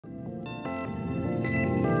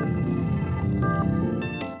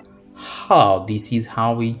This is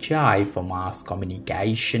how we jive for mass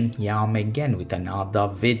communication. Here I'm again with another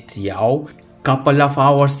video. Couple of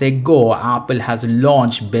hours ago, Apple has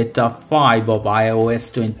launched beta 5 of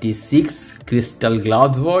iOS 26 crystal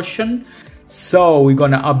glass version. So we're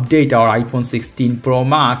gonna update our iPhone 16 Pro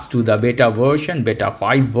Max to the beta version, beta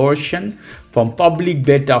 5 version from public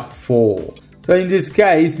beta 4. So in this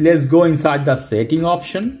case, let's go inside the setting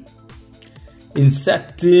option. In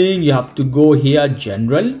setting, you have to go here,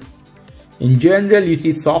 general. In general, you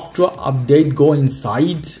see software update, go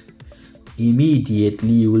inside. Immediately,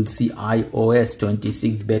 you will see iOS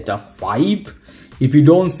 26 beta 5. If you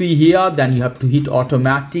don't see here, then you have to hit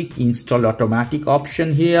automatic, install automatic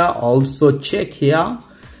option here. Also check here.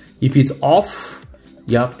 If it's off,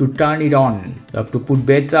 you have to turn it on. You have to put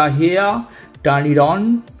beta here, turn it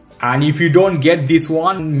on. And if you don't get this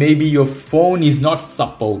one, maybe your phone is not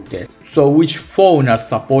supported. So which phone are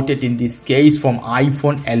supported in this case? From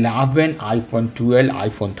iPhone 11, iPhone 12,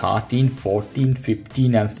 iPhone 13, 14,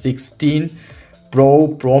 15 and 16.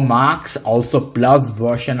 Pro Max, also Plus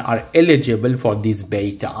version are eligible for this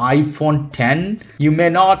beta. iPhone 10, you may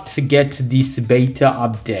not get this beta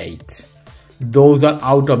update. Those are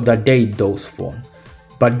out of the date, those phones.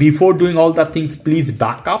 But before doing all the things, please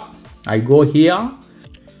back up. I go here.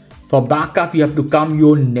 For backup, you have to come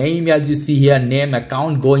your name, as you see here, name,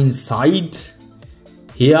 account, go inside.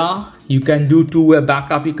 Here, you can do two-way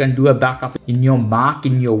backup. You can do a backup in your Mac,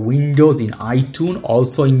 in your Windows, in iTunes,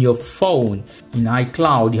 also in your phone. In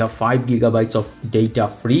iCloud, you have 5 GB of data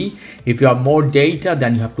free. If you have more data,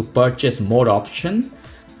 then you have to purchase more option.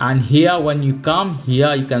 And here, when you come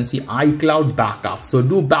here, you can see iCloud backup. So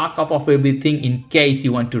do backup of everything in case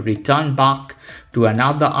you want to return back to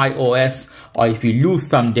another iOS, or if you lose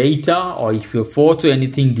some data, or if your photo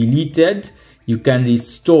anything deleted, you can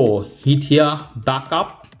restore. Hit here,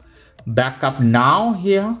 backup now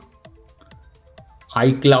here.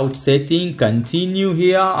 iCloud setting, continue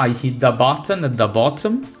here. I hit the button at the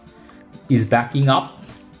bottom, is backing up.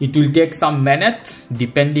 It will take some minutes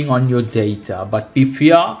depending on your data, but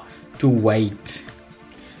prefer to wait.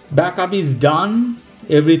 Backup is done.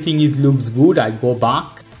 Everything looks good. I go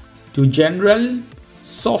back to general,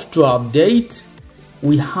 software update.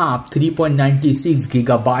 We have 3.96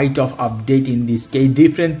 GB of update in this case.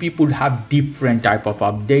 Different people have different type of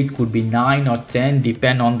update. Could be 9 or 10,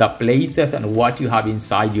 depend on the places and what you have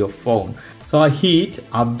inside your phone. So I hit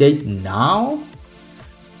update now.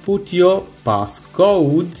 Put your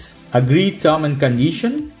passcode, agree term and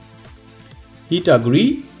condition, hit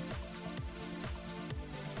agree.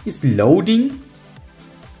 It's loading.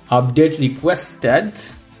 Update requested.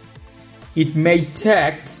 It may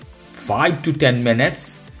take 5 to 10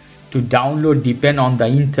 minutes to download, depend on the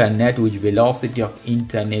internet, which velocity of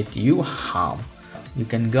internet you have. You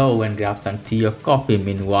can go and grab some tea or coffee.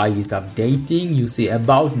 Meanwhile, it's updating. You see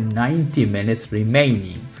about 90 minutes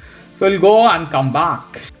remaining. So we'll go and come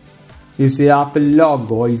back. You see Apple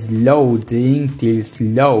logo is loading. Till it's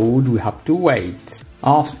load, we have to wait.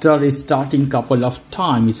 After restarting couple of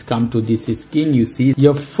times, it's come to this screen. You see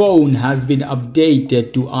your phone has been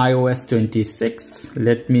updated to iOS 26.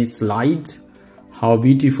 Let me slide. How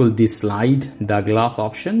beautiful this slide, the glass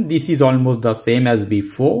option. This is almost the same as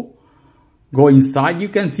before. Go inside, you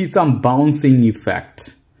can see some bouncing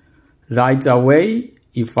effect. Right away,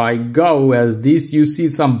 if I go as this, you see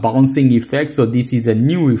some bouncing effect. So this is a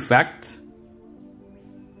new effect.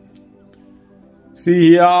 See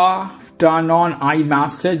here, turn on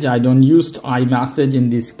iMessage. I don't use iMessage in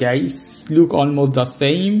this case. Look almost the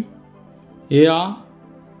same. Here,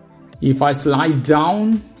 if I slide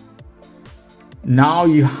down, now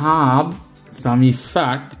you have some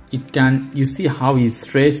effect. It can, you see how it's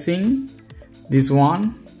tracing this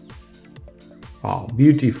one. Wow,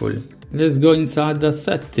 beautiful. Let's go inside the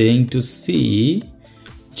setting to see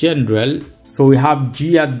general. So we have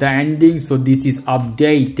G at the ending. So this is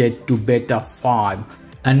updated to beta 5.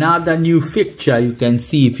 Another new feature you can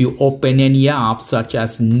see if you open any app such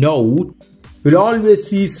as Note. You'll always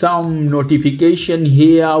see some notification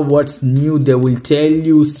here. What's new? They will tell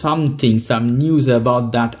you something, some news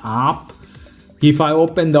about that app. If I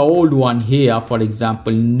open the old one here, for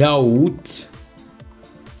example, Note,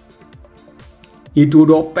 it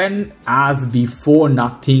would open as before,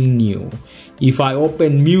 nothing new. If I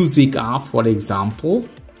open music app, for example,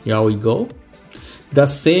 here we go. The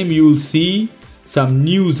same, you'll see some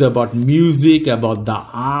news about music, about the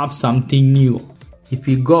app, something new. If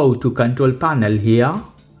you go to control panel here,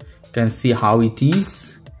 you can see how it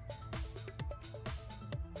is.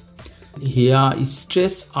 Here is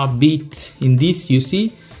stress a bit. In this, you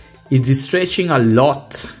see, it's stretching a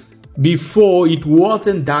lot Before it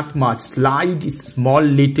wasn't that much, slide is small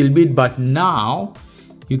little bit, but now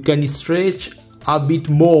you can stretch a bit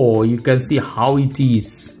more. You can see how it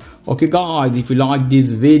is. Okay guys, if you like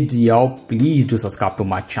this video, please do subscribe to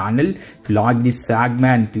my channel. If you like this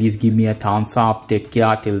segment, please give me a thumbs up. Take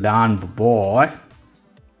care till then, bye bye.